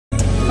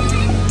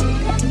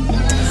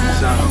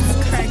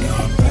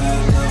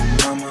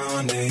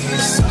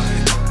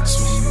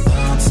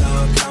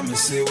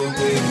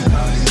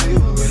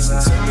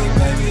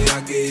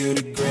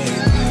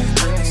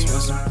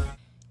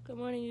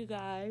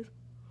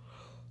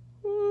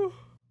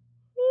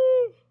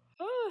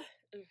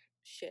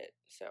Shit.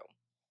 So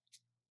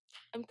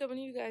I'm coming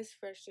to you guys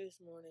fresh this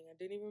morning. I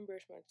didn't even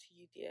brush my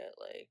teeth yet,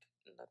 like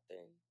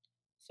nothing.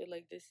 So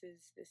like this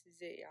is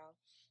it, y'all.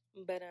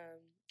 But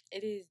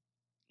it is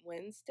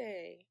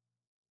Wednesday.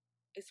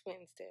 It's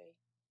Wednesday.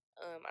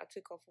 I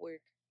took off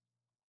work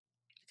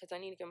because I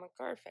need to get my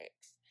car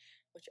fixed,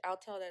 which I'll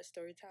tell that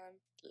story time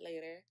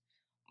later.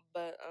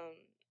 But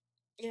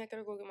yeah, I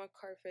gotta go get my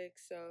car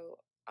fixed, so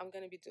I'm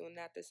gonna be doing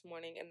that this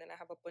morning, and then I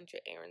have a bunch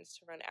of errands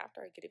to run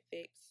after I get it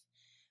fixed.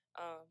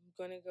 I'm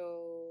gonna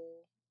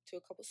go to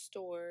a couple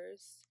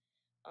stores,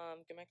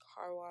 get my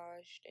car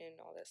washed and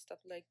all that stuff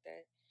like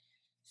that.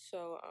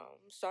 So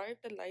sorry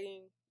if the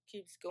lighting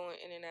keeps going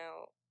in and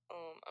out.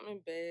 I'm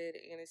in bed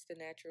and it's the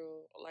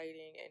natural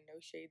lighting and no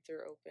shades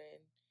are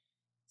open.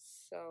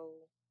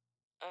 So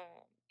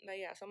but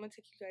yeah, so I'm gonna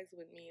take you guys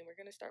with me and we're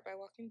gonna start by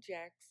walking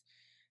Jax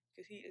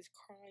because he is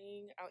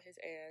crying out his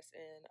ass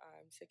and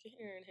I'm sick of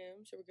hearing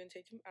him. So we're gonna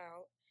take him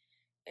out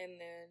and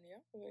then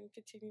yeah, we're gonna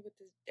continue with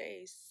this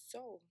day.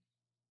 So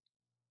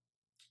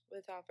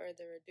without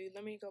further ado,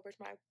 let me go brush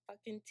my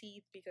fucking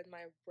teeth because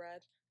my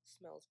breath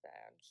smells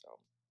bad. So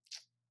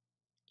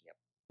yep.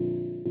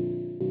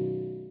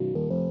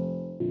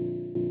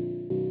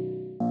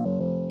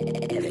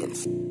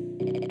 Evans.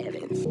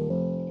 Evans.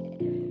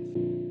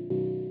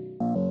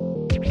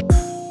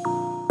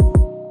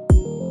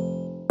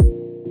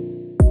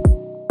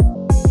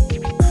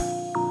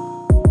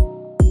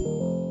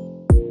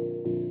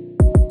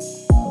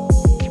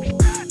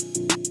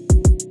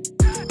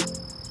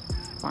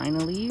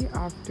 Finally,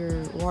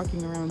 after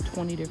walking around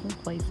 20 different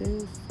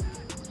places,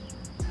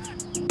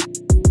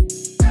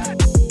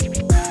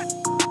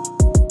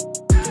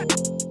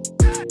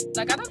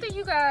 like I don't think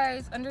you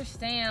guys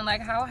understand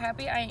like how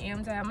happy I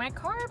am to have my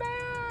car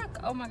back.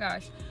 Oh my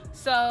gosh.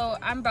 So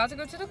I'm about to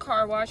go to the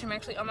car wash. I'm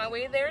actually on my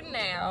way there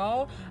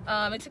now.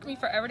 It took me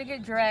forever to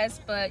get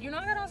dressed, but you know,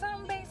 I got on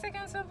something basic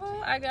and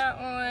simple. I got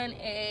on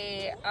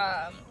a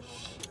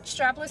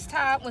strapless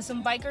top with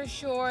some biker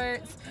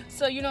shorts.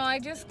 So you know, I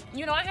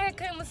had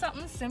to come with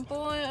something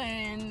simple.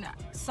 And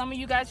some of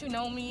you guys who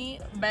know me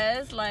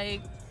best,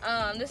 like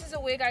this is a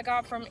wig I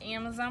got from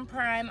Amazon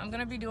Prime. I'm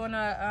gonna be doing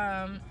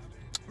a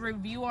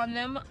review on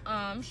them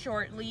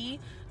shortly.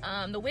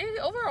 The wig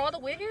overall, the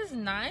wig is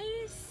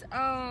nice.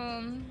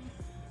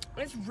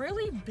 It's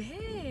really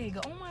big.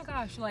 Oh my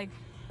gosh, like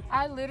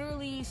I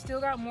literally still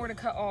got more to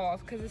cut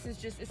off because this is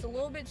just, it's a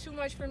little bit too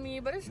much for me,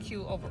 but it's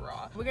cute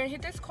overall. We're gonna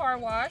hit this car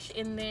wash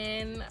and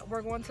then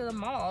we're going to the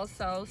mall,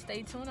 so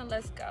stay tuned and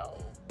let's go.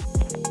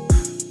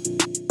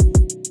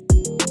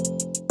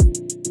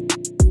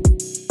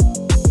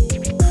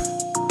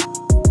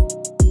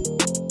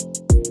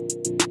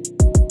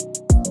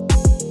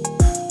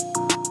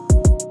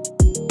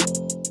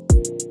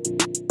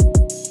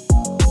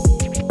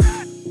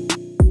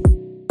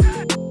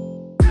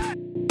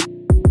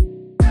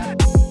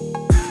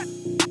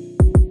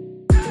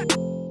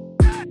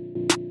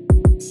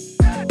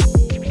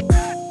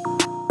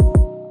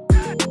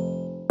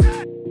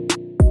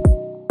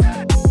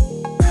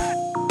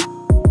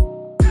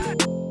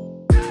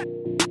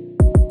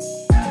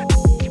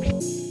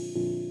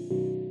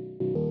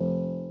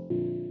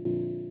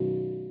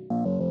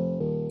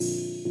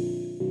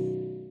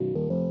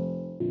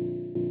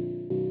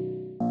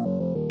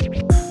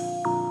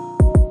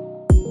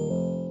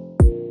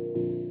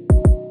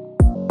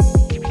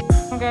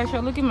 Gosh,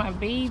 y'all, look at my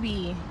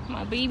baby.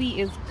 My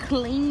baby is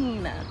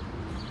clean.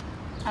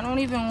 I don't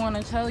even want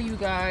to tell you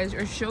guys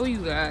or show you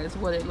guys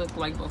what it looked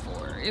like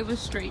before. It was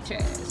straight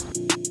chest.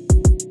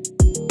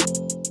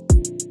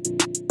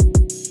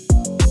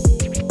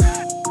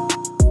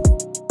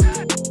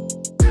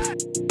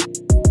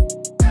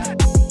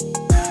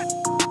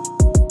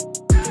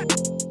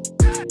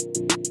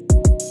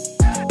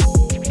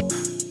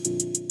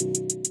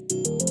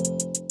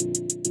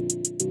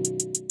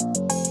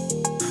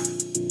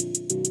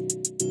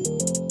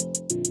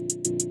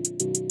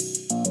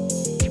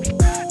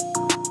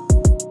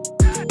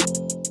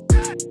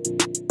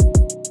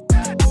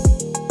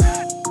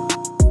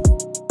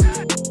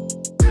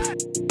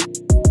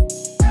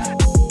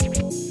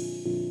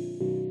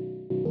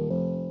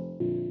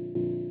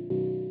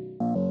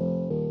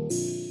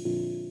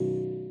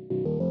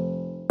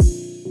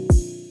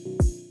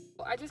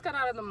 I just got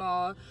out of the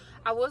mall.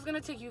 I was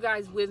gonna take you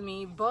guys with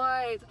me,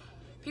 but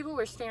people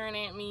were staring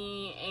at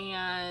me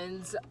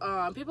and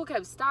people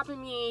kept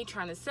stopping me,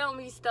 trying to sell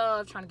me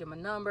stuff, trying to get my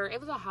number. It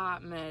was a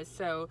hot mess.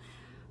 So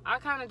I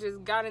kind of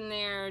just got in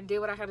there, did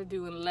what I had to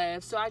do and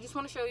left. So I just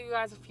want to show you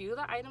guys a few of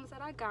the items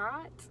that I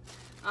got.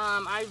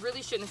 I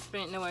really shouldn't have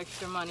spent no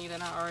extra money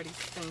than I already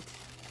spent,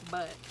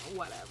 but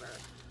whatever.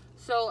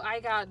 So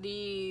I got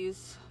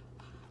these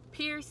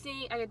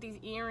piercing, I got these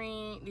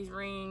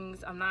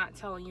rings. I'm not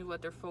telling you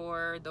what they're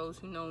for. Those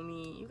who know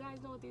me, you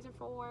guys know what these are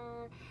for.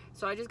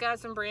 So I just got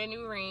some brand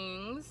new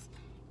rings.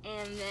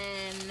 And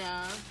then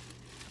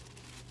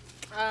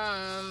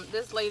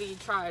this lady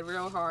tried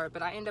real hard,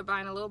 but I ended up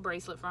buying a little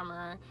bracelet from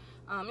her.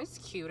 It's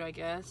cute, I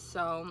guess.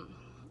 So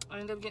I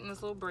ended up getting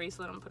this little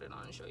bracelet. I'm gonna put it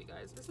on and show you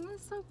guys. Isn't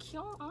this so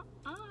cute?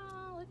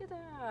 Look at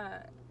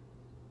that.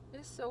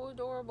 It's so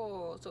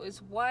adorable. So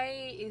it's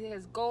white, it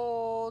has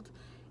gold,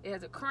 it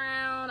has a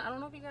crown. I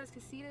don't know if you guys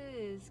can see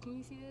this. Can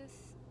you see this?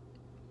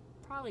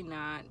 Probably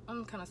not.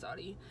 I'm kind of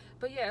salty.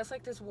 But yeah, it's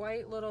like this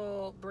white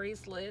little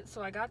bracelet.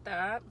 So I got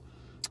that.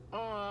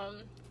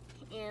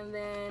 And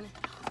then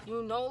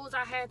you knows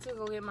I had to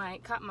go get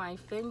cut my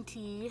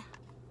Fenty.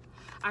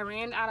 I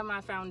ran out of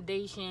my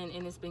foundation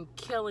and it's been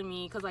killing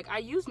me because like I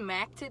used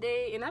MAC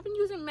today and I've been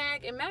using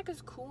MAC and MAC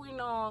is cool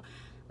and all,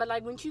 but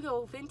like once you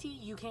go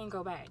Fenty you can't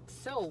go back.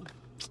 So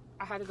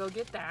I had to go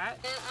get that.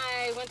 And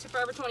I went to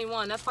Forever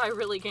 21. That's why I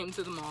really came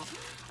to the mall.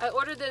 I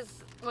ordered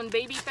this when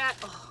Baby Fat.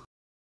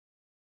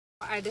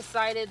 I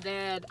decided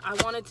that I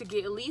wanted to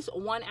get at least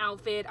one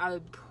outfit.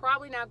 I'm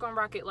probably not gonna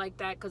rock it like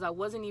that because I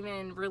wasn't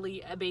even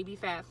really a Baby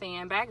Fat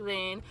fan back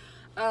then.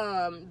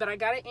 But I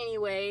got it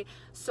anyway,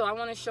 so I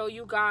want to show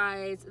you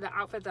guys the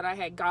outfit that I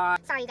had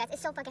got. Sorry you guys,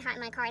 it's so fucking hot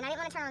in my car and I didn't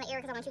want to turn on the air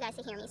because I want you guys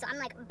to hear me. So I'm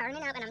like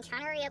burning up and I'm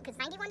trying to hurry up because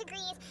 91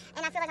 degrees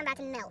and I feel like I'm about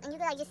to melt and you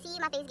can like just see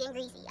my face getting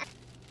greasy.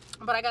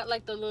 But I got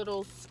like the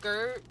little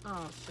skirt.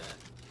 Oh shit,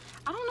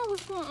 I don't know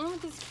what's going on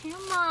with this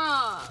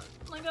camera.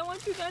 Like I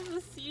want you guys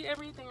to see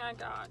everything I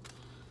got.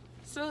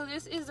 So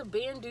this is a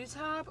bandeau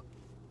top.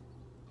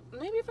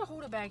 Maybe if I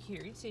hold it back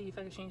here, you see if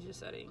I can change the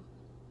setting.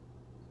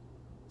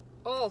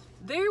 Oh,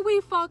 there we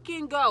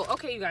fucking go.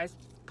 Okay, you guys,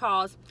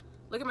 pause.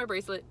 Look at my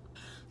bracelet.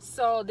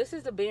 So this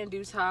is the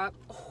bandeau top.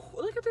 Oh,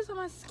 look at this on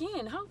my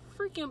skin. How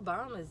freaking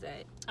bomb is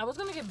that? I was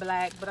gonna get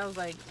black, but I was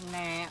like,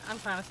 nah, I'm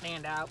trying to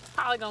stand out.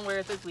 Probably gonna wear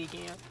it this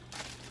weekend.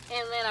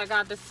 And then I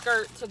got the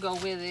skirt to go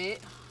with it.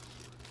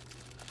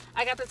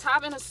 I got the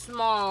top in a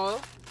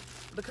small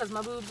because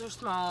my boobs are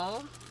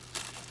small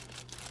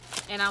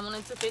and I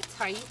wanted to fit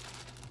tight.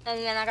 And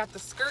then I got the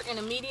skirt in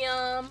a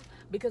medium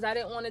because I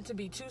didn't want it to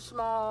be too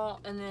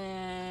small and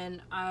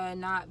then I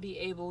not be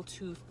able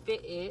to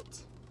fit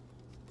it.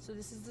 So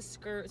this is the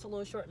skirt. It's a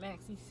little short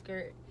maxi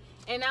skirt.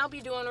 And I'll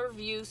be doing a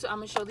review, so I'm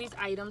gonna show these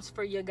items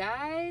for you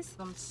guys.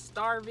 I'm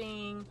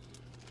starving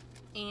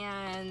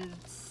and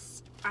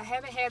I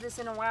haven't had this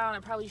in a while and I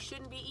probably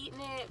shouldn't be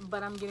eating it,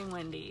 but I'm getting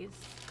Wendy's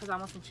because I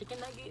want some chicken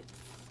nuggets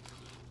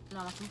and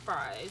I want some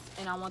fries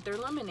and I want their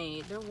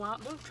lemonade. Their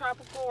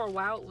tropical or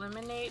wild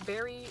lemonade,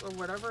 berry or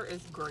whatever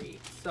is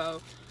great.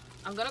 So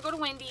I'm gonna go to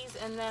Wendy's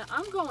and then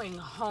I'm going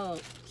home.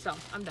 So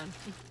I'm done.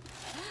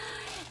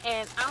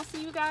 And I'll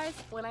see you guys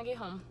when I get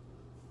home.